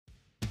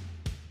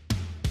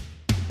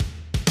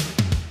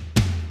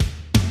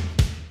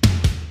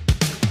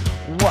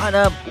What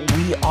up?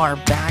 We are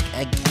back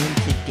again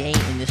today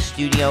in the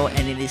studio,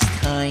 and it is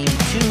time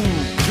to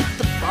get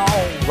the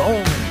ball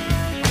rolling.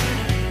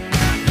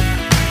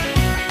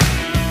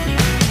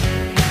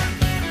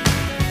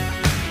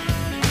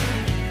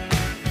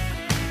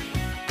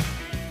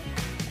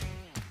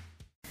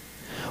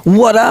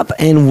 What up,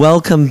 and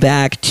welcome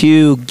back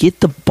to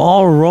Get the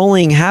Ball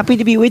Rolling. Happy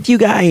to be with you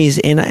guys,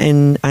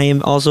 and I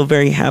am also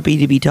very happy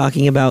to be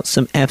talking about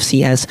some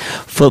FCS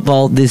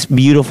football this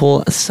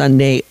beautiful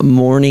Sunday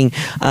morning.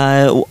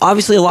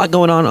 Obviously, a lot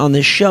going on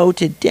the show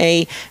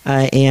today,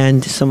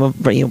 and some of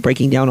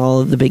breaking down all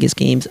of the biggest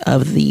games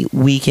of the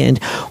weekend.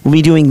 We'll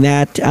be doing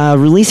that,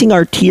 releasing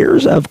our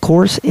tiers, of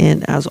course,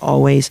 and as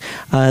always,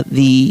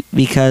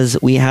 because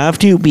we have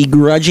to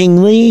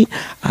begrudgingly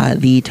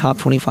the top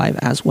 25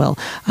 as well.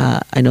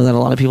 I know that a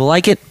lot of people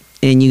like it,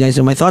 and you guys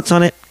know my thoughts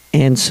on it,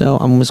 and so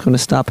I'm just going to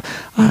stop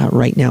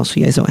right now so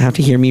you guys don't have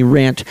to hear me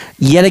rant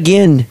yet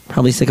again.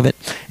 Probably sick of it.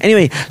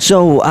 Anyway,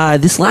 so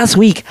this last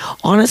week,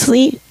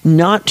 honestly,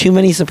 not too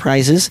many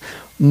surprises.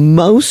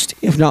 Most,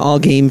 if not all,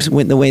 games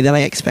went the way that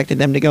I expected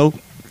them to go,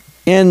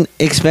 and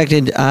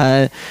expected,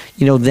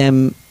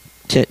 them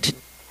to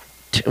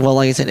well,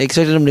 like I said,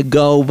 expected them to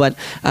go, but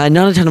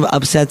not a ton of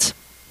upsets.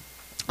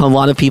 A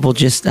lot of people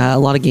a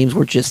lot of games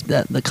were just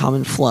the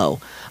common flow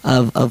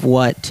of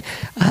what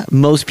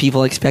most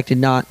people expected,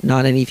 not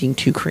anything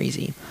too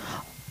crazy.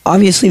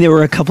 Obviously, there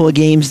were a couple of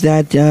games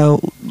that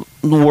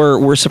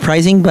were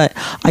surprising, but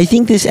I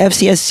think this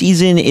FCS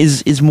season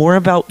is more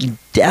about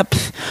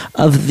depth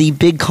of the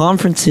big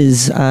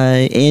conferences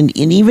and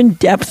even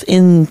depth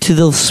into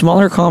the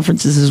smaller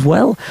conferences as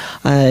well.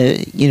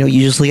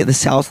 You just look at the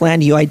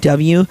Southland,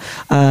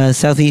 UIW,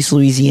 Southeast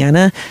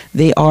Louisiana.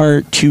 They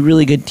are two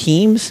really good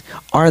teams.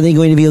 Are they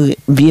going to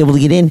be able to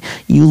get in?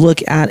 You look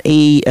at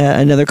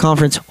another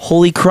conference,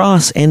 Holy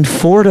Cross and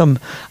Fordham,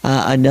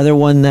 another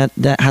one that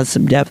has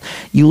some depth.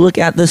 You look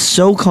at the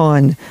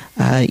SoCon.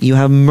 You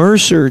have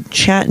Mercer,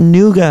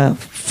 Chattanooga,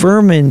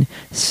 Furman,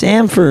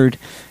 Samford.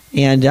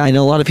 And I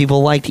know a lot of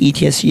people liked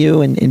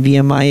ETSU and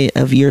VMI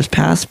of years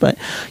past, but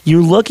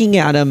you're looking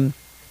at them,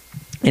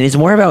 and it's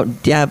more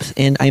about depth,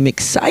 and I'm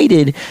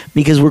excited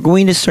because we're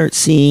going to start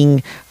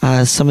seeing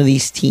some of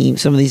these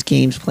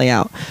games play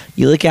out.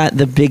 You look at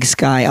the Big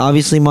Sky,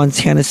 obviously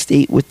Montana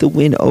State with the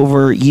win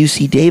over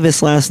UC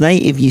Davis last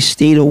night. If you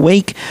stayed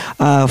awake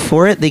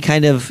for it, they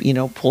kind of,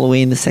 pull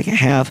away in the second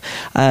half.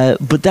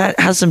 But that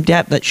has some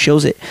depth that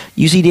shows it.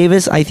 UC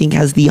Davis, I think,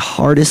 has the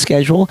hardest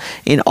schedule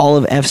in all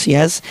of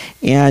FCS,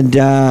 and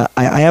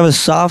I have a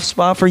soft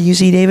spot for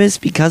UC Davis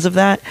because of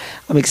that.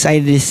 I'm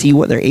excited to see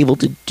what they're able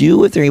to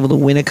do if they're able to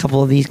win a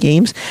couple of these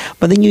games.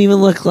 But then you even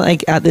look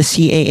at the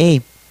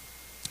CAA.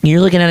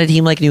 You're looking at a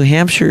team like New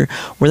Hampshire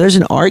where there's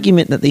an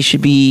argument that they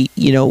should be,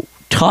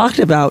 talked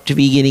about to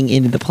be getting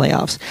into the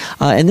playoffs.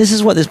 And this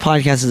is what this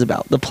podcast is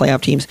about, the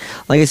playoff teams.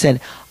 Like I said,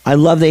 I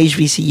love the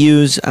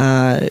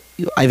HBCUs.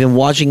 I've been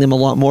watching them a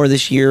lot more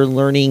this year,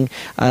 learning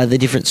the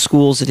different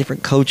schools, the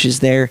different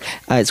coaches there.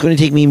 It's going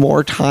to take me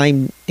more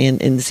time, and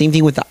the same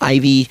thing with the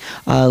Ivy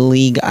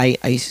League.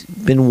 I've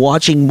been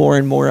watching more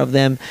and more of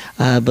them,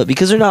 but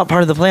because they're not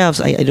part of the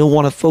playoffs, I don't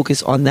want to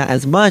focus on that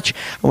as much.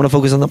 I want to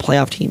focus on the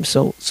playoff teams.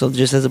 So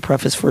just as a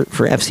preface for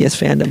FCS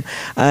fandom.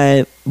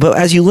 But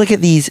as you look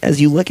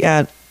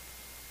at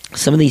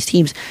some of these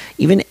teams,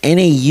 even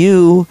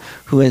NAU,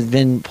 who has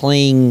been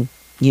playing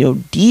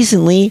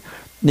decently,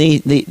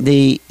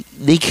 they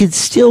could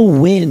still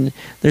win.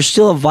 They're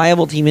still a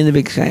viable team in the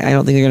Big Sky. I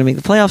don't think they're going to make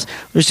the playoffs.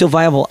 They're still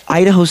viable.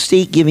 Idaho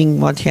State giving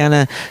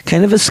Montana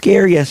kind of a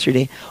scare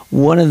yesterday.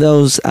 One of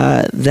those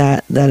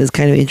that is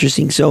kind of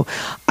interesting. So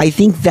I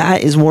think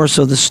that is more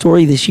so the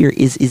story this year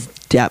is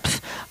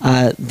depth.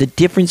 The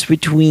difference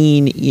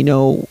between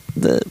I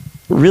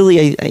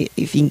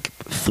think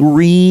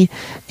 3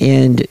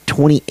 and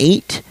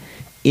 28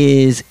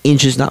 is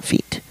inches, not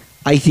feet.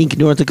 I think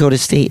North Dakota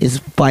State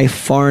is by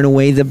far and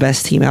away the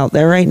best team out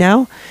there right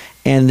now,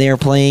 and they're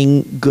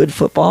playing good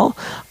football.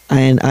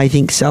 And I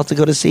think South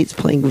Dakota State's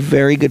playing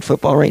very good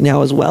football right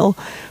now as well.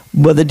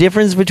 But the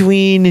difference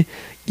between,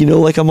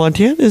 like a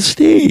Montana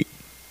State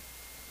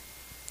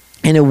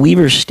and a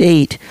Weber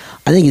State,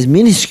 I think is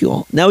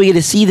minuscule. Now we get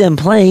to see them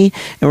play,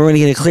 and we're going to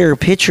get a clearer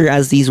picture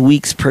as these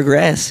weeks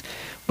progress.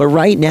 But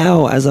right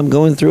now, as I'm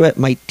going through it,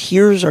 my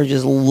tiers are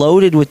just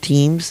loaded with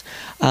teams.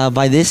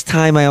 By this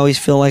time, I always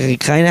feel like I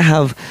kind of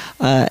have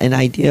an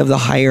idea of the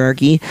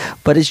hierarchy.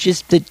 But it's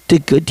just the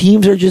good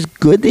teams are just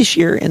good this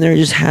year, and there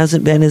just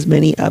hasn't been as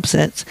many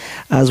upsets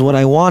as what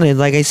I wanted.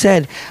 Like I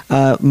said,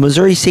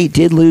 Missouri State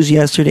did lose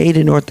yesterday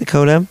to North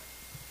Dakota,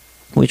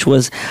 which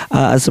was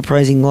a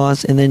surprising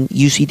loss. And then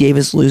UC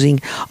Davis losing.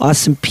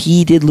 Austin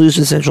Peay did lose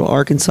to Central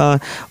Arkansas,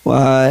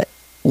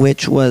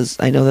 which was,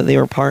 I know that they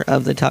were part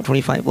of the top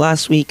 25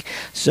 last week,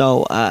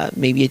 so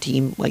maybe a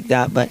team like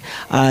that. But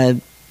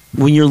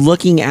when you're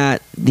looking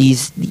at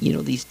these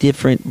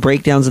different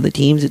breakdowns of the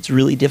teams, it's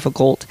really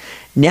difficult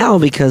now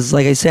because,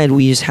 like I said,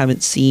 we just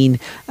haven't seen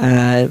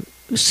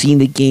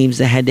the games,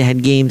 the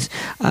head-to-head games,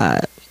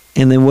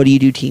 And then what do you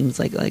do teams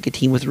like a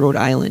team with Rhode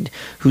Island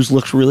who's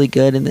looked really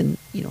good and then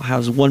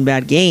has one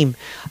bad game?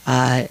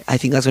 I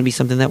think that's going to be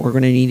something that we're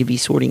going to need to be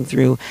sorting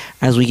through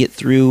as we get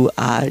through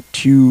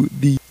to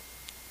the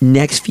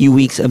next few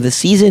weeks of the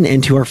season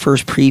and to our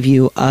first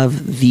preview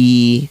of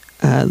the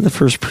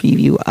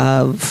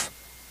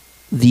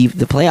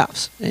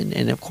playoffs.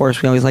 And of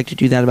course, we always like to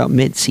do that about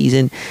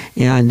mid-season,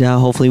 and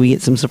hopefully we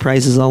get some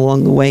surprises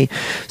along the way.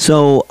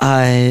 So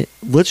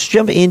let's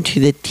jump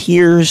into the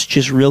tiers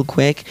just real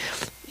quick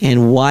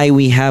and why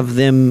we have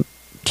them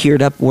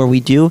tiered up where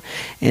we do,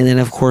 and then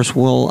of course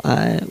we'll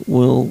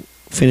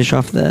finish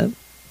off the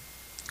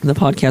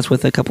podcast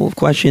with a couple of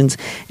questions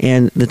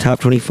and the top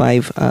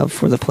 25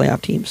 for the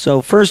playoff team.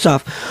 So first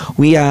off,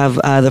 we have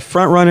the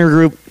front runner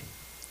group.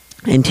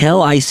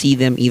 Until I see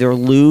them either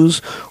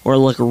lose or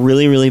look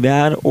really, really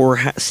bad, or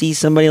see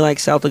somebody like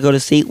South Dakota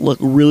State look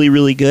really,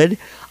 really good,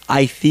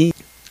 I think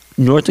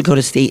North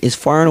Dakota State is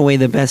far and away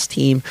the best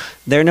team.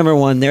 They're number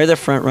one. They're the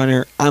front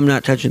runner. I'm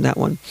not touching that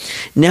one.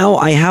 Now,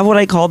 I have what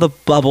I call the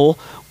bubble,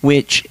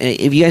 which,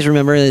 if you guys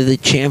remember, the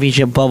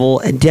championship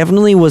bubble, it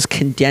definitely was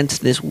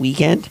condensed this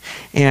weekend,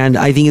 and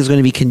I think it's going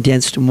to be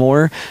condensed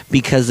more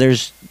because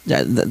there's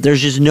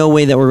just no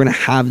way that we're going to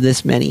have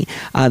this many.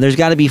 There's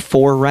got to be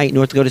 4, right?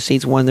 North Dakota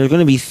State's 1. There's going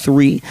to be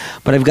 3,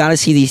 but I've got to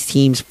see these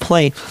teams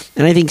play,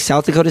 and I think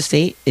South Dakota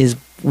State is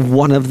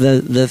one of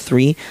the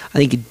 3. I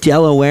think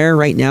Delaware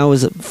right now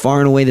is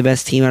far and away the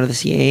best team out of the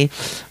CAA.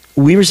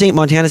 Weber State,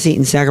 Montana State,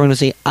 and Sacramento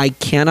State, I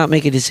cannot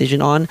make a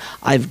decision on.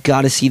 I've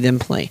got to see them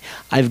play.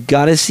 I've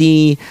got to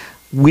see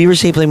Weber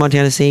State play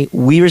Montana State,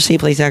 Weber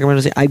State play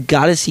Sacramento State. I've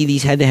got to see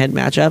these head-to-head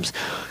matchups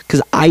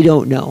because I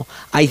don't know.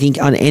 I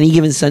think on any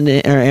given Sunday,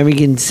 or every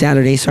given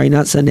Saturday, sorry,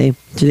 not Sunday,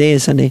 today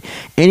is Sunday,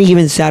 any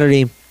given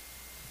Saturday,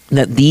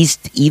 that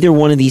either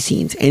one of these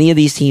teams, any of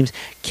these teams,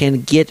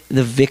 can get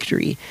the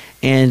victory.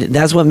 And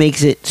that's what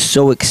makes it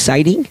so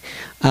exciting.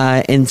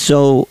 And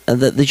so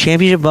the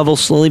championship bubble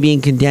slowly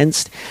being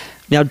condensed.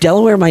 Now,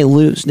 Delaware might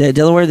lose. Now,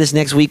 Delaware this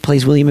next week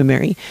plays William &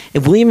 Mary.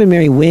 If William &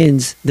 Mary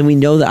wins, then we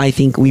know that I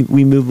think we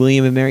move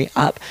William & Mary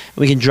up. And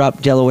we can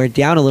drop Delaware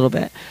down a little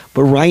bit.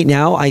 But right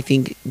now, I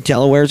think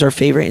Delaware is our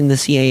favorite in the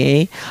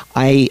CAA.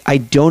 I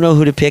don't know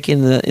who to pick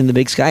in the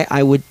Big Sky.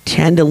 I would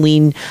tend to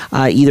lean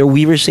either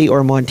Weber State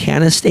or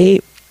Montana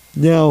State.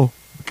 No.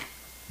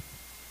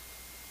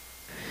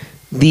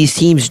 These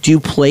teams do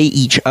play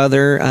each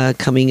other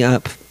coming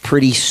up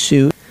pretty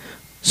soon.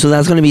 So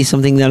that's going to be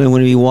something that I'm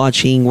going to be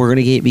watching. We're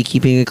going to be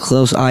keeping a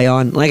close eye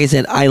on. Like I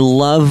said, I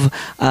love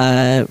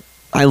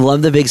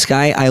the Big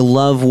Sky. I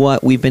love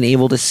what we've been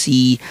able to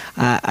see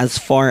as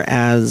far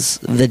as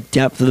the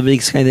depth of the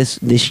Big Sky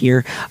this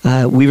year.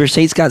 Weber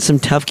State's got some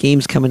tough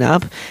games coming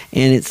up,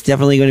 and it's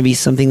definitely going to be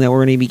something that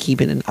we're going to be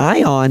keeping an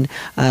eye on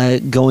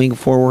going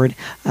forward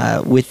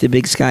with the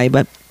Big Sky.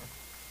 But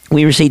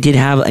Weber State did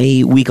have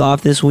a week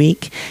off this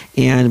week,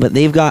 but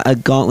they've got a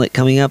gauntlet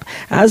coming up,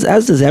 as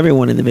does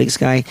everyone in the Big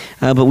Sky.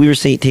 But Weber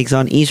State takes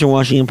on Eastern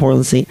Washington,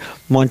 Portland State,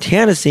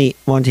 Montana,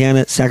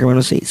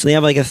 Sacramento State. So they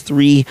have like a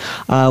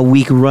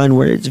 3-week run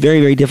where it's very,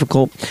 very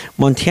difficult.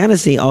 Montana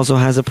State also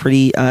has a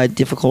pretty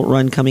difficult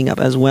run coming up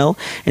as well.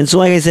 And so,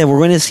 like I said, we're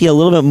going to see a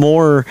little bit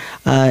more.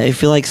 I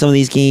feel like some of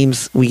these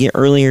games we get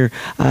earlier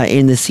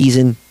in the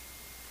season.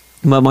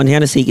 But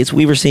Montana State gets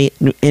Weber State,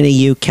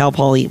 NAU, Cal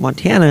Poly,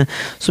 Montana,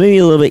 so maybe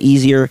a little bit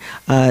easier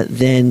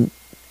than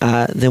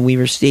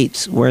Weber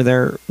State's, where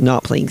they're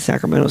not playing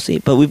Sacramento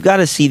State. But we've got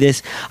to see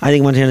this. I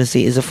think Montana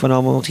State is a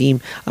phenomenal team,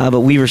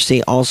 but Weber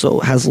State also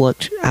has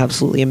looked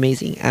absolutely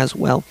amazing as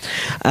well.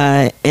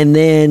 And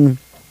then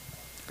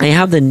I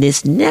have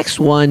this next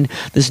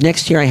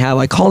tier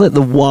I called it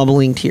the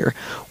wobbling tier,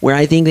 where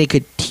I think they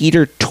could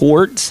teeter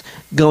towards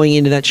going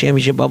into that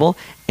championship bubble,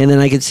 and then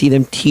I could see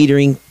them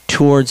teetering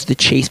towards the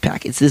chase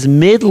pack. It's this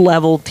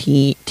mid-level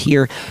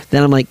tier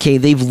that I'm like, okay,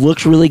 they've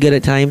looked really good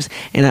at times,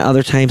 and at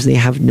other times they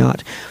have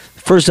not.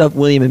 First up,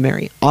 William &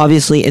 Mary.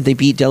 Obviously, if they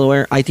beat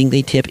Delaware, I think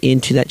they tip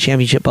into that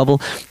championship bubble.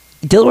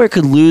 Delaware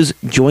could lose,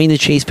 join the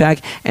chase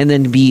pack, and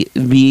then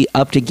be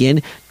upped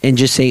again and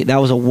just say that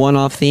was a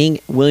one-off thing.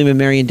 William &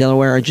 Mary and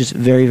Delaware are just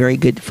very, very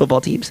good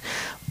football teams.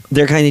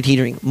 They're kind of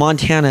teetering.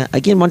 Montana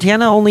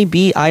only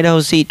beat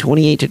Idaho State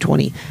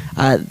 28-20.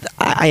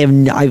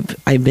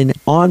 I've been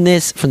on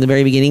this from the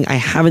very beginning. I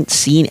haven't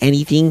seen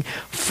anything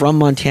from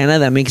Montana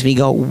that makes me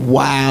go,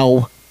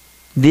 wow,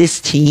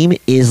 this team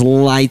is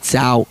lights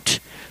out.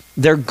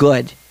 They're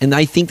good, and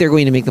I think they're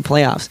going to make the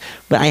playoffs.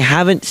 But I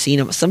haven't seen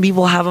them. Some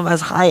people have them as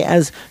high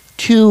as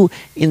 2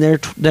 in their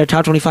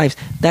top 25s.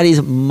 That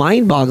is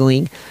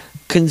mind-boggling,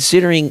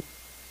 considering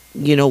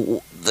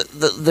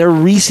their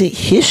recent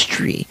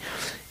history.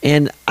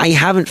 And I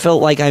haven't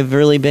felt like I've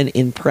really been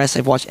impressed.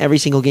 I've watched every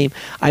single game.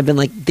 I've been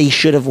like, they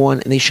should have won,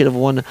 and they should have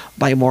won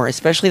by more,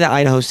 especially that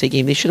Idaho State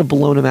game. They should have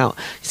blown them out.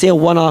 Say a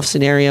one-off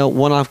scenario,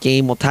 one-off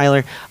game. Well,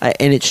 Tyler,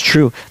 and it's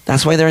true.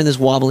 That's why they're in this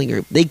wobbling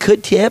group. They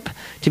could tip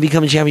to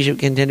become a championship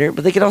contender,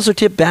 but they could also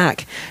tip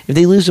back. If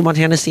they lose to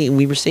Montana State and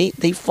Weber State,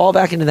 they fall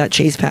back into that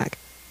chase pack.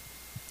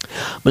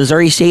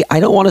 Missouri State, I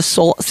don't want to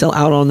sell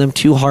out on them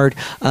too hard.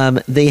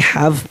 They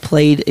have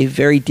played a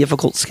very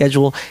difficult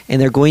schedule,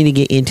 and they're going to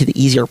get into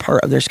the easier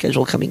part of their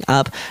schedule coming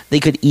up. They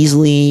could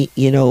easily,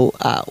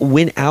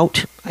 win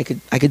out. I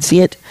could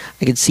see it.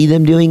 I could see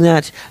them doing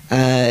that.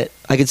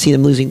 I could see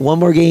them losing one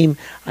more game.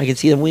 I could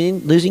see them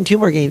losing two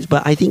more games.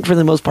 But I think for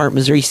the most part,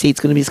 Missouri State's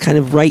going to be kind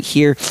of right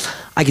here.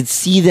 I could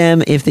see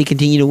them, if they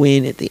continue to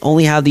win, if they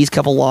only have these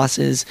couple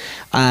losses,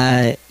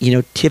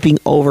 tipping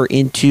over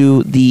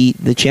into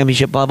the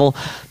championship bubble.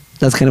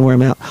 That's kind of where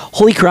I'm at.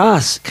 Holy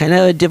Cross, kind of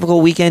a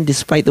difficult weekend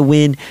despite the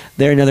win.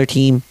 They're another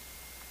team,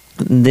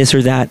 this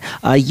or that.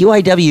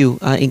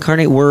 UIW,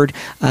 Incarnate Word,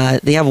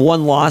 they have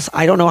one loss.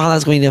 I don't know how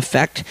that's going to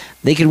affect.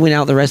 They could win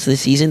out the rest of the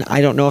season.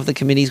 I don't know if the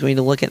committee is going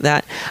to look at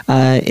that.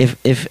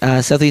 If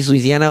Southeast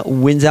Louisiana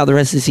wins out the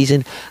rest of the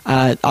season,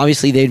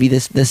 obviously they'd be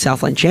the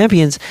Southland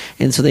champions,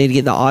 and so they'd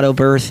get the auto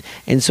berth.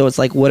 And so it's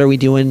like, what are we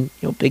doing?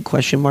 Big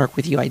question mark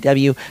with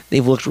UIW.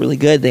 They've looked really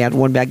good. They had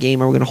one bad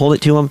game. Are we going to hold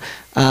it to them?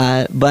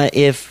 But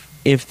if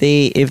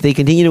they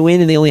continue to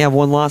win and they only have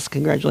one loss,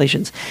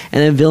 congratulations.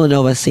 And then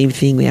Villanova, same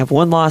thing. They have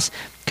one loss,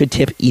 could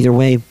tip either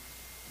way.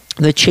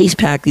 The Chase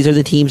Pack, these are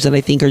the teams that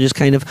I think are just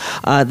kind of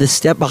the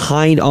step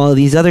behind all of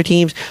these other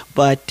teams,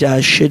 but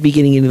should be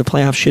getting into the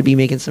playoffs, should be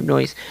making some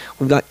noise.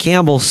 We've got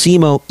Campbell,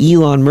 SEMO,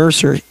 Elon,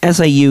 Mercer,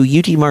 SIU,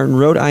 UT Martin,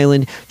 Rhode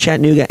Island,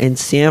 Chattanooga, and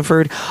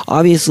Samford.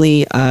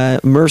 Obviously,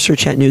 Mercer,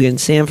 Chattanooga, and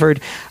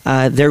Samford,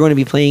 they're going to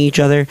be playing each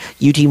other.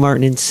 UT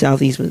Martin and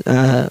Southeast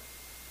I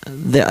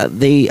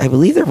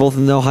believe they're both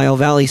in the Ohio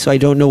Valley, so I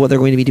don't know what they're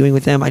going to be doing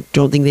with them. I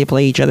don't think they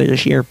play each other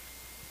this year.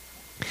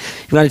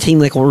 You've got a team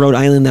like Rhode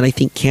Island that I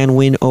think can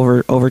win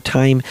over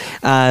time.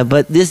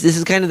 But this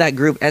is kind of that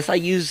group.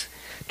 SIU's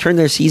turned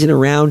their season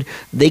around.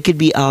 They could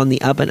be on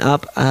the up and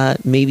up,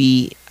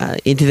 maybe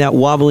into that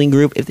wobbling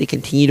group if they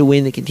continue to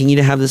win, they continue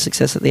to have the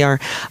success that they are.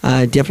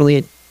 Definitely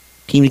a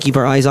team to keep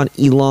our eyes on.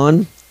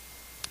 Elon,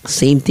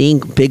 same thing,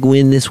 big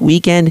win this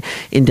weekend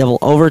in double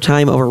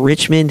overtime over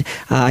Richmond.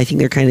 I think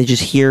they're kind of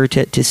just here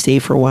to stay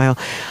for a while.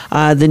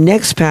 The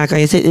next pack,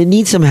 like I said, it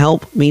needs some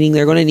help, meaning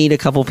they're going to need a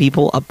couple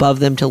people above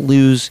them to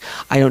lose.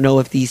 I don't know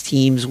if these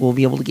teams will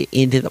be able to get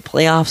into the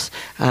playoffs,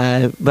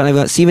 but I've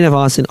got Stephen F.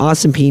 Austin,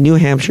 Austin P., New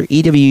Hampshire,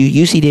 EWU,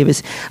 UC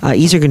Davis,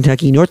 Eastern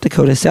Kentucky, North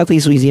Dakota,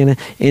 Southeast Louisiana,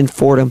 and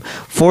Fordham.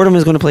 Fordham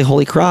is going to play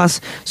Holy Cross,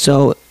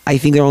 so I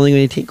think they're only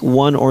going to take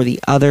one or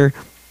the other.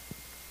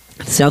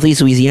 Southeast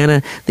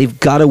Louisiana, they've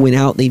got to win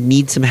out. They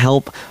need some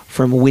help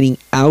from winning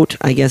out,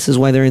 I guess is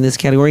why they're in this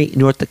category.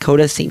 North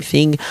Dakota, same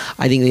thing.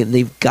 I think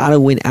they've got to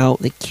win out.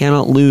 They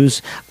cannot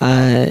lose.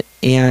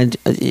 And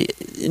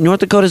North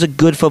Dakota is a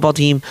good football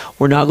team.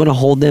 We're not going to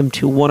hold them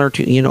to one or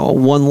two,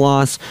 one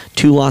loss,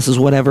 two losses,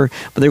 whatever.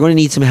 But they're going to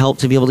need some help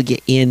to be able to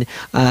get in.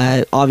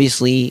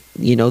 Obviously,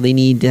 they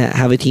need to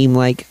have a team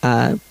like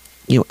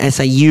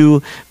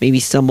SIU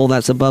maybe stumble,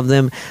 that's above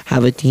them.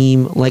 Have a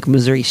team like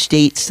Missouri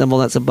State stumble,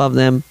 that's above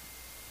them.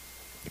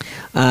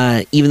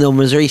 Even though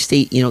Missouri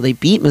State, they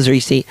beat Missouri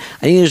State, I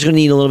think they're just going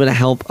to need a little bit of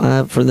help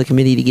for the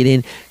committee to get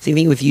in. Same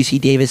thing with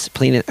UC Davis,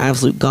 playing an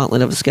absolute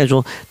gauntlet of a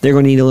schedule. They're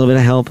going to need a little bit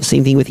of help.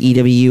 Same thing with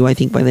EWU, I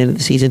think, by the end of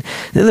the season.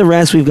 Then the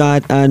rest, we've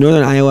got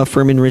Northern Iowa,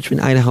 Furman,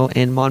 Richmond, Idaho,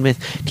 and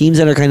Monmouth. Teams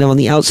that are kind of on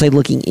the outside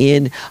looking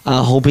in,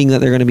 hoping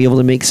that they're going to be able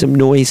to make some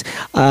noise.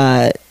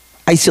 I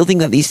still think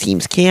that these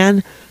teams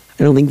can.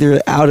 I don't think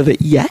they're out of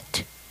it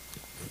yet.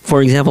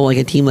 For example, like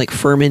a team like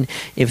Furman,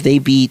 if they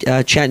beat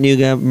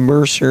Chattanooga,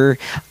 Mercer,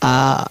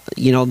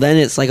 then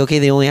it's like, okay,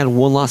 they only had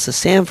one loss to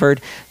Samford.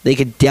 They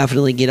could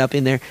definitely get up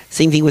in there.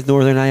 Same thing with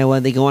Northern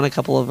Iowa. They go on a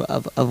couple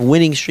of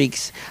winning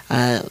streaks,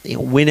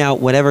 win out,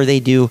 whatever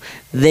they do.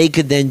 They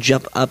could then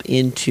jump up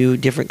into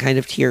different kind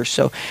of tiers.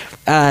 So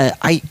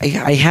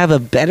I have a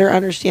better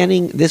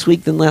understanding this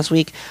week than last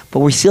week,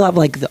 but we still have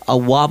like a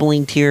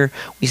wobbling tier.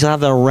 We still have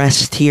the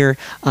rest tier.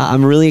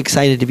 I'm really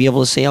excited to be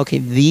able to say, okay,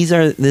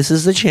 this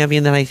is the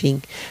champion that I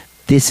think.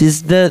 This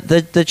is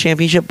the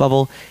championship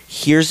bubble.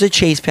 Here's the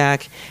Chase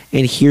Pack,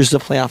 and here's the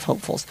playoff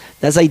hopefuls.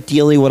 That's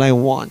ideally what I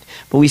want.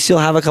 But we still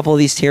have a couple of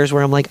these tiers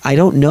where I'm like, I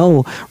don't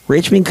know.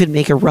 Richmond could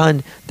make a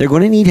run. They're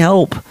going to need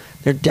help.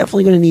 They're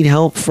definitely going to need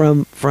help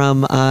from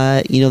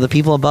the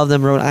people above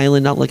them. Rhode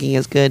Island not looking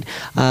as good,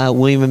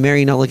 William and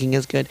Mary not looking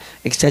as good,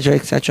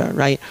 etc.,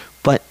 right?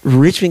 But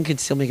Richmond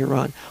could still make a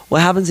run.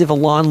 What happens if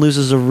Alon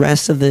loses the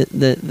rest of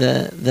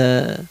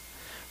the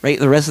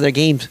rest of their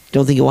games?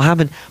 Don't think it will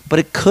happen, but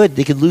it could.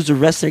 They could lose the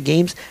rest of their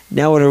games.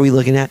 Now what are we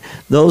looking at?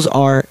 Those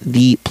are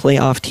the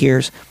playoff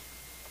tiers.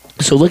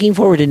 So looking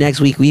forward to next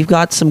week, we've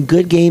got some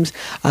good games.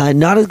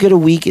 Not as good a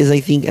week as I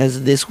think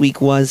as this week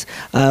was,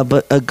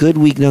 but a good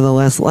week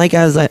nonetheless. Like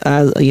as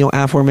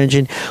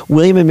aforementioned,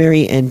 William and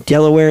Mary and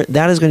Delaware.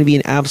 That is going to be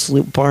an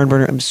absolute barn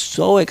burner. I'm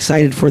so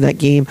excited for that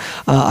game.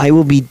 I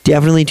will be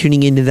definitely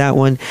tuning into that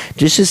one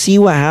just to see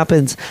what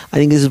happens. I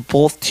think this is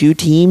both two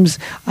teams.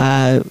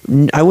 I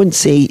wouldn't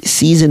say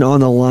season on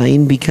the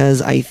line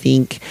because I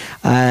think.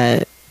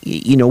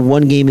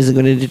 One game isn't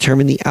going to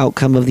determine the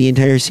outcome of the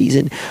entire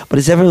season, but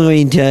it's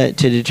definitely going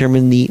to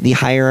determine the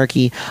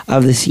hierarchy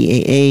of the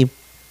CAA.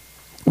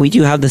 We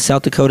do have the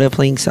South Dakota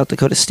playing South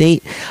Dakota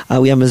State.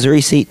 We have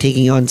Missouri State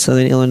taking on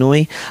Southern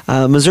Illinois.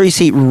 Missouri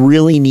State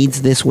really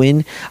needs this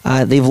win.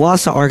 They've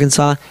lost to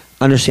Arkansas.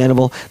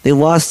 Understandable. They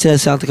lost to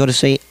South Dakota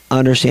State.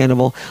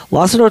 Understandable.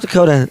 Lost to North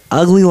Dakota.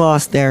 Ugly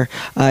loss there.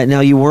 Now,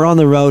 you were on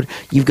the road.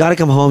 You've got to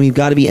come home. You've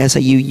got to beat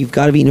SIU. You've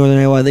got to beat Northern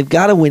Iowa. They've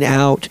got to win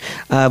out.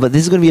 But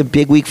this is going to be a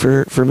big week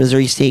for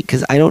Missouri State,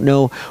 because I don't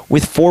know,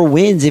 with 4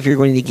 wins, if you're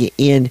going to get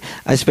in,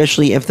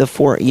 especially if the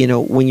 4,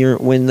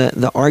 when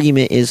the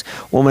argument is,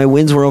 well, my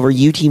wins were over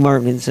UT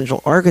Martin and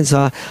Central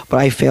Arkansas, but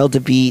I failed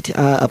to beat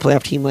a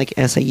playoff team like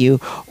SIU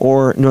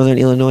or Northern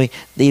Illinois.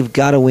 They've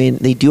got to win.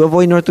 They do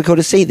avoid North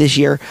Dakota State this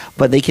year,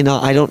 but they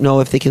cannot. I don't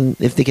know if they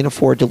can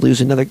afford to lose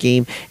another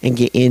game and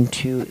get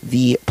into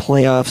the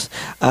playoffs.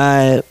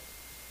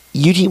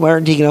 UT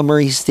Martin taking on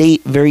Murray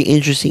State. Very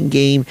interesting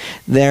game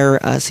there.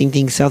 Same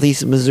thing,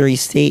 Southeast Missouri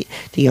State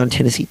taking on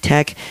Tennessee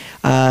Tech.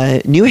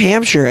 New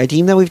Hampshire, a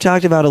team that we've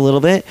talked about a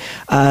little bit.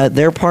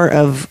 They're part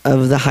of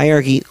the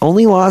hierarchy.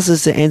 Only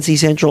losses to NC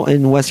Central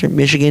and Western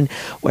Michigan.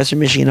 Western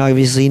Michigan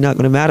obviously not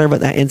going to matter, but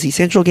that NC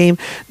Central game,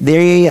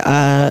 they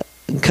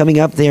coming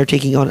up, they are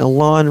taking on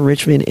Elon,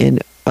 Richmond,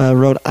 and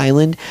Rhode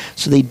Island,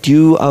 so they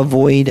do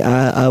avoid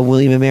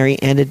William & Mary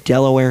and a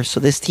Delaware.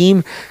 So this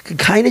team could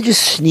kind of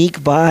just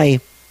sneak by.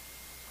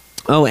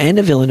 Oh, and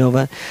a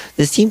Villanova.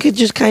 This team could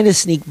just kind of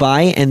sneak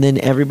by, and then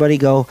everybody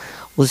go,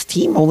 well, this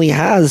team only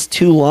has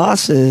 2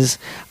 losses,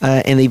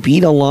 and they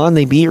beat Elon,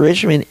 they beat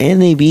Richmond,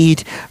 and they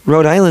beat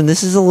Rhode Island.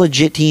 This is a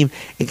legit team.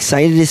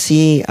 Excited to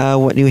see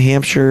what New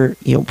Hampshire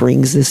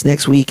brings this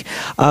next week.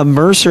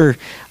 Mercer,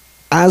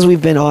 as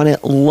we've been on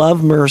it,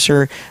 love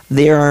Mercer.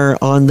 They are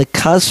on the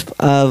cusp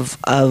of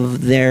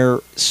their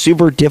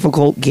super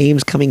difficult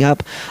games coming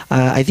up.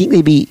 I think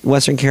they beat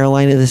Western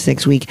Carolina this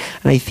next week,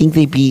 and I think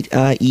they beat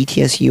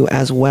ETSU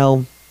as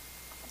well.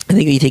 I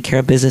think they take care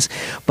of business,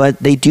 but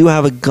they do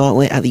have a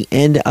gauntlet at the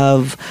end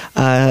of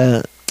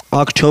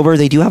October.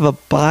 They do have a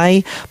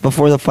bye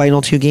before the final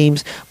 2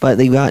 games, but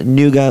they've got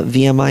Nuga,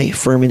 VMI,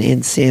 Furman,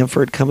 and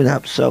Samford coming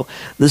up. So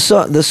the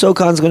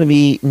SoCon's going to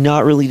be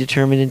not really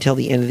determined until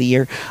the end of the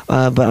year,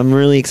 but I'm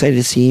really excited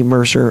to see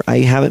Mercer. I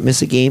haven't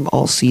missed a game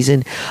all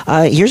season.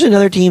 Here's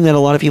another team that a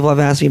lot of people have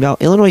asked me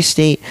about, Illinois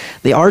State.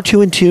 They are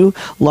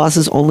 2-2,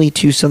 losses only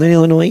to Southern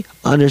Illinois,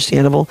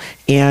 understandable,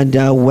 and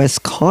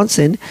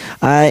Wisconsin.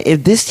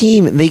 If this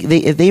team,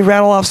 if they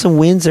rattle off some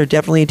wins, they're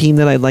definitely a team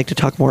that I'd like to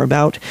talk more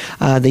about.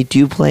 They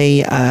do play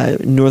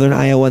Northern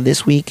Iowa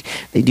this week.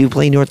 They do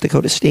play North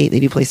Dakota State. They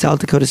do play South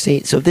Dakota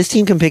State. So if this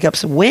team can pick up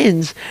some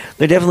wins,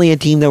 they're definitely a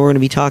team that we're going to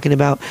be talking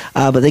about.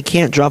 But they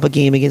can't drop a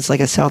game against like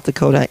a South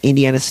Dakota,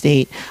 Indiana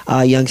State,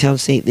 Youngstown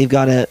State. They've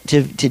got to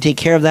take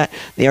care of that.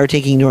 They are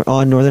taking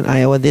on Northern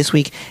Iowa this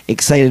week.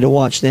 Excited to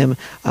watch them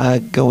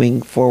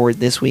going forward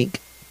this week.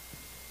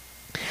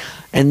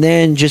 And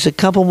then just a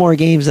couple more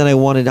games that I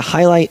wanted to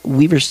highlight.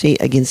 Weber State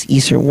against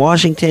Eastern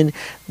Washington.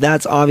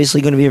 That's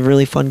obviously going to be a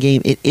really fun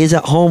game. It is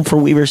at home for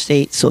Weber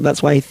State, so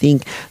that's why I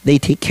think they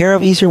take care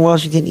of Eastern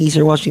Washington.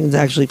 Eastern Washington's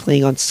actually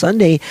playing on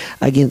Sunday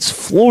against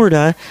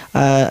Florida.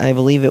 I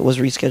believe it was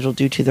rescheduled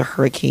due to the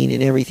hurricane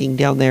and everything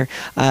down there.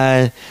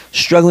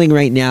 Struggling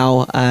right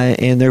now,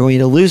 and they're going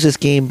to lose this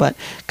game, but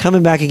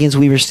coming back against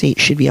Weber State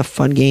should be a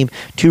fun game.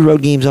 2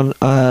 road games on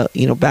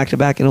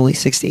back-to-back and only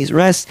 6 days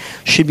rest.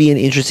 Should be an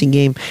interesting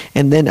game.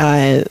 And then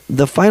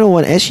the final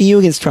one, SU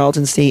against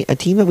Tarleton State, a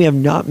team that we have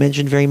not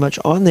mentioned very much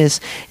on this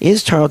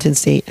is Tarleton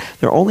State.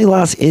 Their only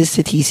loss is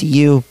to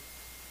TCU.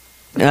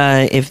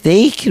 If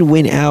they can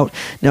win out,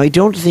 now I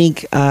don't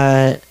think...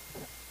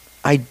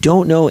 I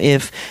don't know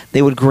if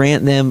they would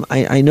grant them.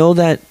 I know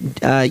that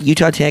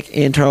Utah Tech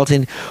and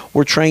Tarleton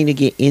were trying to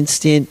get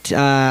instant,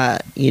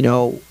 to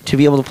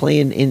be able to play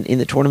in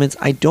the tournaments.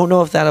 I don't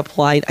know if that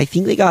applied. I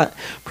think they got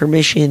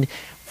permission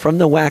from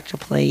the WAC to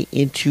play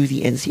into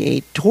the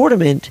NCAA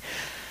tournament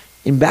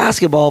in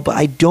basketball, but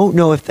I don't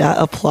know if that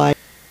applies.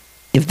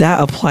 If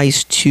that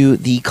applies to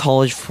the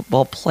college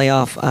football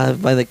playoff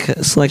by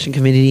the selection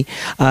committee.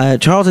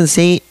 Tarleton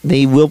State,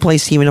 they will play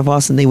Stephen F.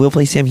 Austin. They will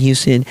play Sam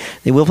Houston.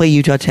 They will play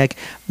Utah Tech.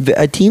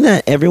 A team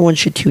that everyone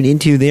should tune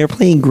into. They are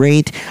playing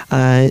great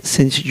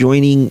since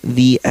joining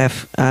the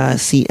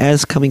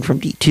FCS, coming from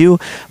D2.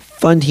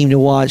 Fun team to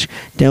watch.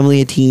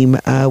 Definitely a team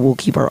we'll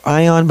keep our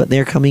eye on, but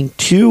they're coming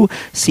to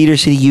Cedar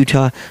City,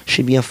 Utah.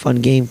 Should be a fun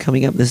game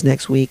coming up this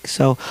next week.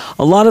 So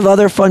a lot of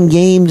other fun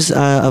games.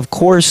 Of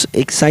course,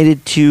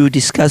 excited to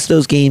discuss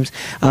those games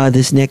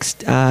this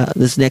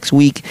next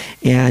week,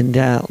 and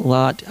a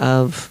lot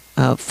of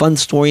fun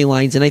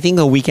storylines. And I think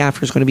the week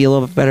after is going to be a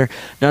little bit better.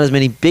 Not as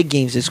many big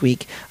games this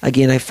week.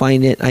 Again, I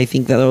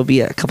think that there will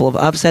be a couple of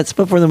upsets,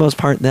 but for the most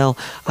part, they'll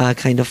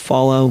kind of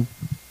follow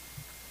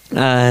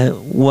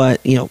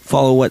what's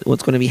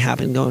going to be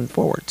happening going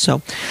forward.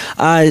 So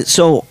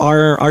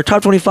our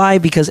top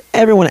 25, because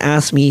everyone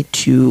asked me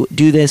to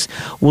do this,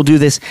 we'll do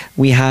this.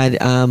 We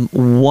had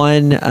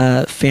one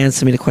fan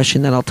submit a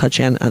question that I'll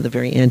touch on at the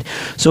very end.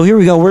 So here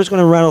we go. We're just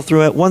going to rattle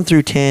through it 1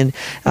 through 10.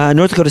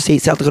 North Dakota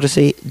State, South Dakota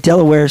State,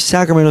 Delaware,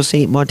 Sacramento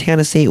State,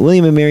 Montana State,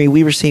 William & Mary,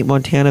 Weber State,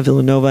 Montana,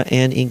 Villanova,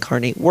 and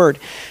Incarnate Word.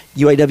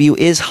 UIW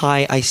is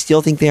high. I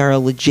still think they are a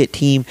legit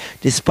team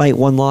despite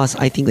one loss.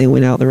 I think they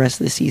win out the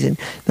rest of the season.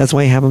 That's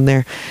why I have them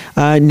there.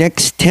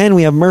 Next 10,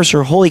 we have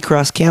Mercer, Holy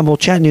Cross, Campbell,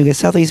 Chattanooga,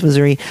 Southeast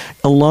Missouri,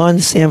 Elon,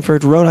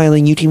 Sanford, Rhode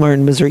Island, UT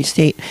Martin, Missouri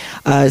State.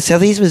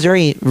 Southeast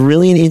Missouri,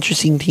 really an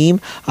interesting team.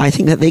 I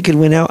think that they could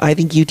win out. I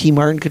think UT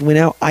Martin could win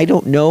out. I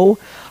don't know.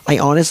 I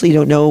honestly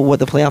don't know what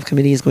the playoff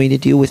committee is going to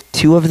do with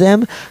two of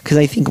them because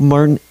I think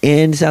Martin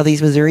and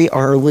Southeast Missouri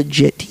are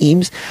legit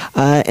teams.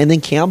 And then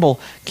Campbell.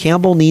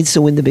 Campbell needs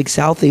to win the Big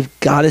South. They've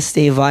got to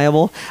stay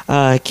viable.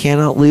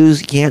 Cannot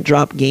lose. Can't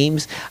drop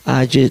games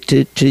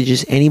to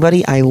just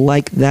anybody. I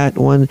like that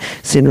one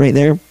sitting right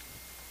there.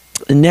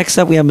 Next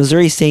up, we have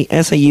Missouri State,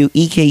 SIU,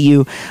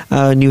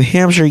 EKU, New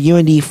Hampshire,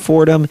 UND,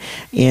 Fordham,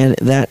 and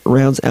that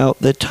rounds out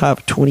the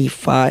top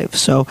 25.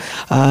 So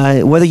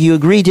whether you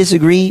agree,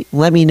 disagree,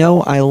 let me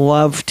know. I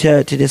love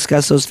to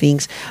discuss those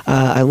things.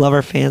 I love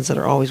our fans that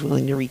are always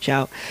willing to reach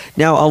out.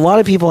 Now, a lot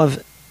of people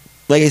have,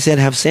 like I said,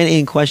 have sent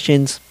in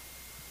questions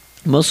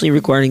mostly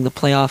regarding the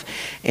playoff,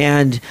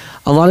 and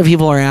a lot of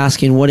people are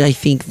asking what I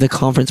think the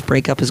conference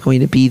breakup is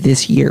going to be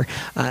this year.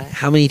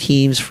 How many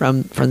teams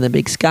from the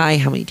Big Sky,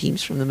 how many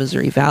teams from the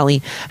Missouri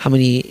Valley, how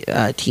many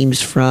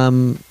teams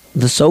from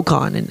the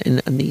SoCon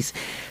and these.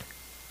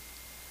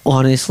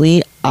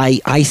 Honestly,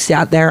 I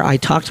sat there, I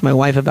talked to my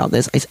wife about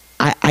this.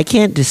 I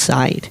can't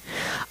decide.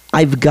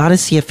 I've got to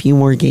see a few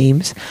more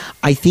games.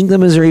 I think the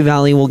Missouri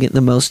Valley will get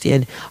the most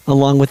in,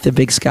 along with the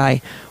Big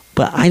Sky.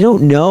 But I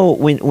don't know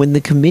when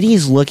the committee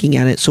is looking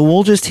at it. So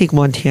we'll just take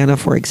Montana,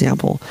 for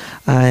example.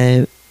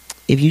 If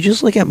you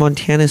just look at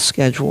Montana's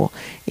schedule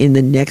in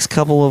the next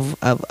couple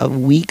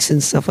of weeks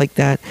and stuff like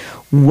that,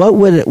 what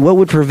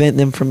would prevent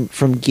them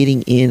from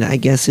getting in, I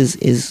guess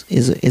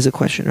is a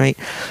question, right?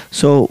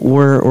 So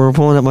we're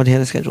pulling up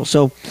Montana's schedule.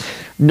 So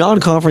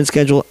non-conference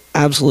schedule,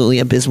 absolutely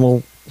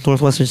abysmal.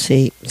 Northwestern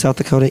State, South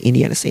Dakota,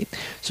 Indiana State.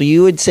 So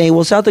you would say,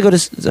 well, South Dakota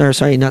State,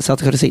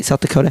 South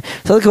Dakota.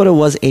 South Dakota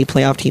was a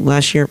playoff team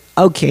last year.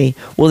 Okay.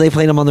 Well, they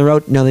played them on the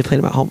road? No, they played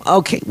them at home.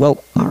 Okay.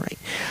 Well, all right.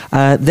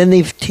 Then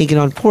they've taken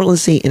on Portland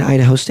State and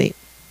Idaho State.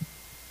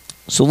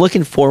 So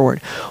looking forward,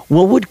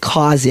 what would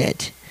cause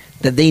it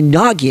that they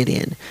not get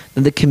in,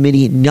 that the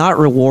committee not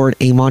reward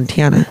a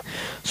Montana?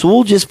 So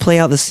we'll just play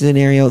out the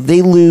scenario.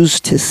 They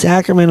lose to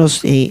Sacramento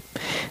State.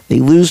 They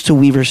lose to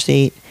Weber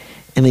State.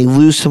 And they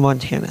lose to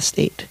Montana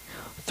State.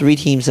 Three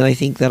teams that I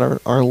think that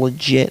are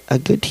legit a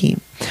good team.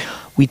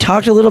 We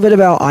talked a little bit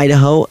about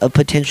Idaho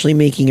potentially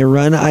making a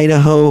run.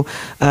 Idaho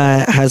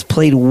has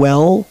played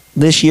well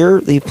this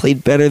year. They've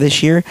played better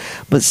this year,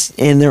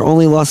 and their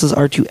only losses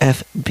are to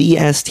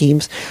FBS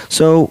teams.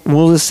 So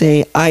we'll just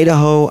say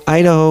Idaho,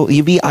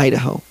 you beat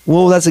Idaho.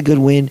 Well, that's a good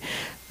win.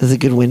 That's a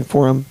good win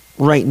for them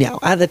right now.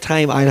 At the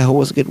time, Idaho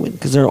was a good win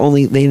because their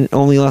only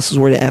losses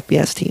were to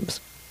FBS teams.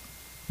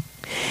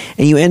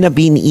 And you end up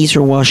beating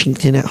Eastern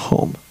Washington at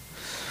home.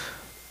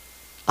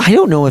 I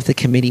don't know if the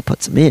committee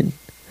puts them in.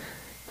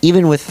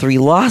 Even with 3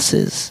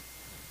 losses,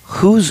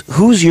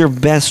 who's your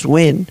best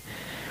win?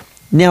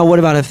 Now, what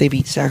about if they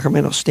beat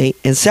Sacramento State?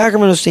 And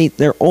Sacramento State,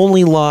 their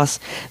only loss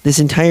this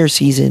entire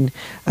season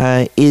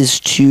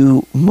is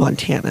to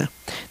Montana.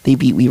 They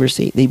beat Weber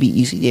State. They beat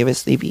UC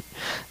Davis. They beat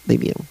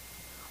them.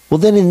 Well,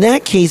 then in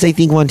that case, I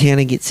think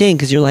Montana gets in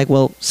because you're like,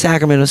 well,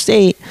 Sacramento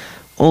State,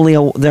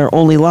 their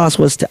only loss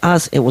was to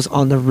us. It was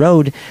on the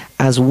road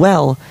as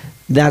well.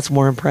 That's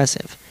more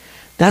impressive.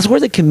 That's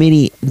where the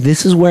committee,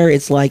 this is where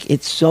it's like,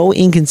 it's so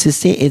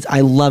inconsistent.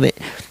 I love it.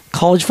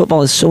 College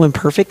football is so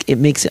imperfect. It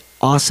makes it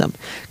awesome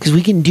because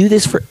we can do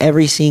this for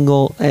every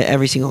single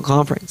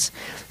conference.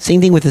 Same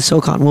thing with the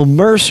SoCon. Well,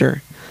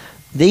 Mercer,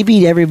 they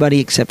beat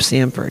everybody except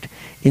Sanford.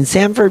 And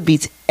Sanford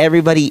beats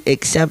everybody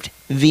except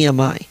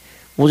VMI.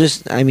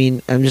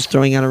 I'm just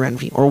throwing out a random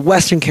team. Or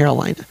Western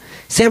Carolina.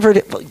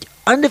 Sanford,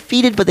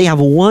 undefeated, but they have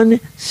one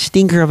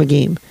stinker of a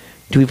game.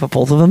 Do we put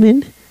both of them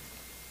in?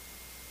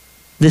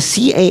 The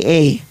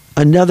CAA,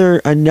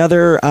 another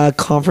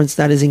conference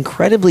that is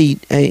incredibly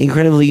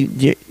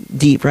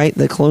deep, right?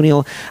 The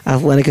Colonial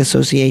Athletic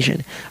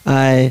Association,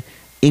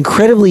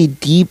 incredibly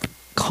deep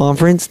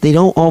conference. They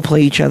don't all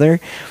play each other,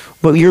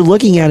 but you're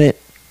looking at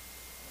it.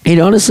 It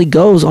honestly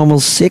goes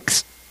almost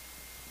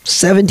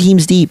 6-7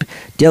 teams deep.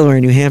 Delaware,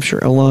 New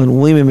Hampshire, Elon,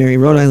 William & Mary,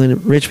 Rhode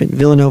Island, Richmond,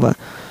 Villanova.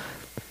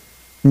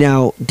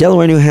 Now,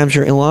 Delaware, New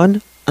Hampshire,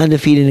 Elon,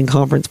 undefeated in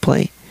conference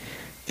play.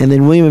 And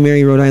then William &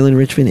 Mary, Rhode Island,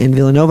 Richmond, and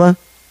Villanova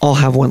all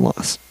have one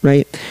loss,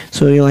 right?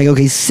 So you're like,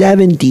 okay,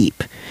 7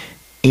 deep.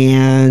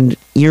 And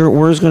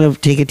we're just going to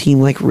take a team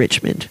like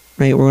Richmond,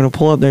 right? We're going to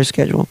pull up their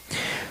schedule.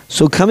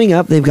 So coming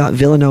up, they've got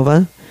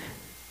Villanova,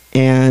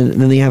 and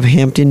then they have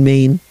Hampton,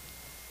 Maine,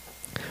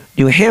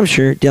 New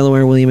Hampshire,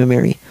 Delaware, William &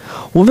 Mary.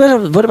 Well,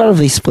 what about if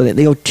they split it?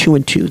 They go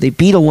 2-2. They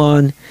beat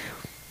Elon,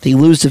 they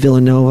lose to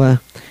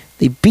Villanova,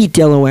 they beat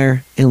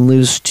Delaware, and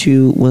lose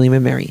to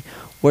William & Mary.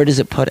 Where does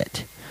it put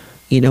it?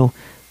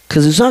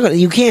 Because it's not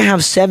you can't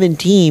have 7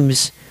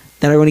 teams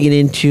that are going to get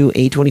into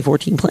a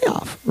 2014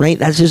 playoff, right?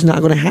 That's just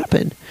not going to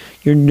happen.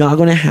 You're not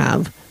going to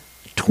have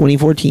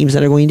 24 teams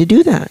that are going to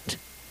do that.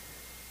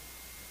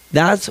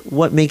 That's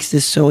what makes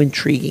this so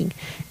intriguing.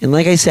 And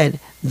like I said,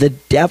 the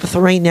depth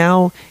right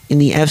now in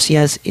the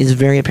FCS is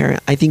very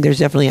apparent. I think there's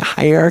definitely a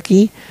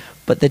hierarchy,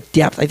 but the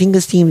depth, I think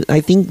this team,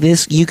 I think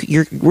this,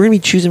 we're going to be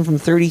choosing from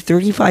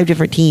 35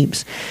 different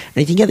teams.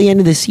 And I think at the end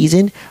of the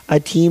season, a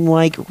team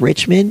like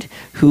Richmond,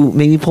 who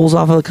maybe pulls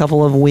off a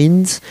couple of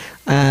wins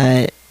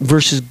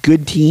versus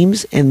good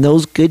teams, and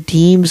those good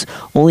teams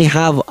only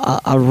have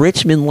a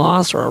Richmond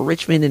loss or a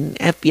Richmond and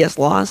FBS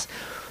loss,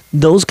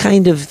 those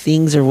kind of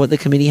things are what the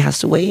committee has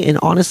to weigh. And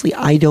honestly,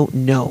 I don't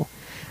know.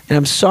 And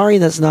I'm sorry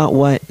that's not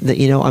what,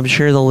 I'm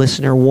sure the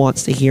listener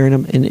wants to hear,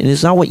 and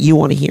it's not what you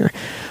want to hear.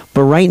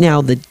 But right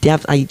now, the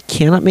depth, I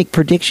cannot make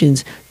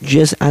predictions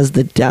just as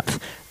the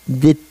depth.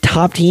 The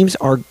top teams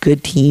are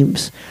good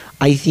teams.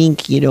 I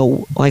think,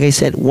 like I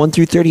said, 1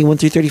 through 30, 1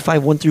 through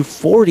 35, 1 through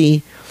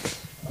 40,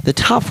 the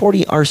top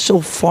 40 are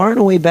so far and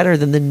away better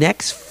than the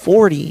next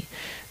 40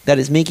 that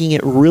is making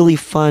it really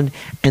fun,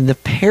 and the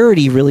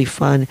parity really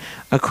fun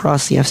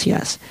across the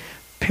FCS.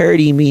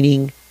 Parity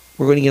meaning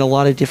we're going to get a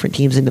lot of different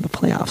teams into the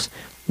playoffs.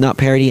 Not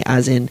parity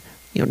as in,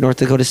 North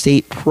Dakota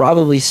State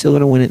probably still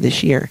going to win it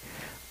this year.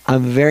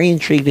 I'm very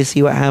intrigued to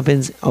see what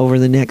happens over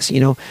the next,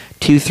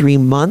 2-3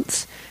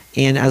 months.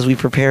 And as we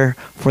prepare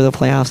for the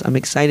playoffs, I'm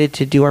excited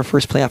to do our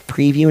first playoff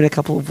preview in a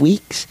couple of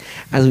weeks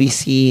as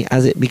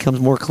it becomes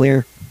more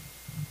clear.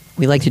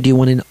 We like to do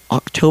one in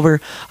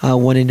October,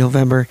 one in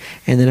November,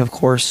 and then, of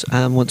course,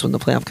 once when the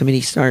playoff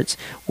committee starts,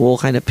 we'll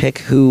kind of pick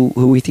who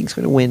we think is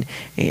going to win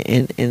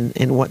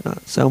and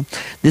whatnot. So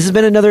this has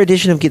been another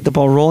edition of Get the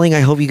Ball Rolling. I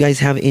hope you guys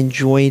have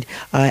enjoyed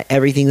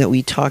everything that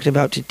we talked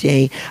about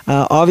today.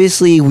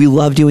 Obviously, we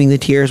love doing the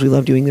tiers. We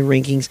love doing the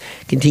rankings.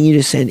 Continue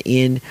to send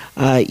in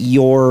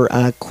your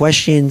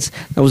questions.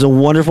 That was a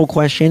wonderful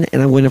question,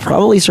 and I'm going to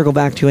probably circle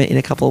back to it in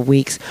a couple of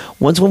weeks.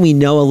 Once when we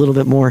know a little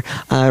bit more,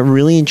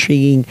 really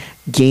intriguing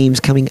games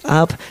coming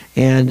up,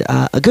 and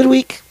a good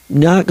week.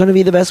 Not going to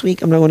be the best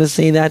week. I'm not going to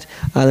say that.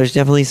 There's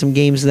definitely some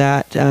games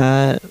that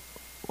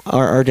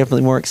are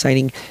definitely more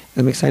exciting.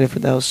 I'm excited for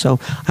those. So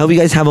I hope you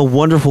guys have a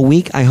wonderful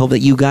week. I hope that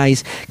you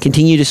guys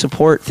continue to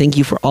support. Thank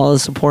you for all the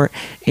support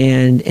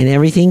and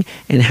everything,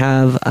 and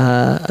have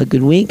a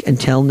good week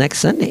until next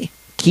Sunday.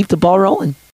 Keep the ball rolling.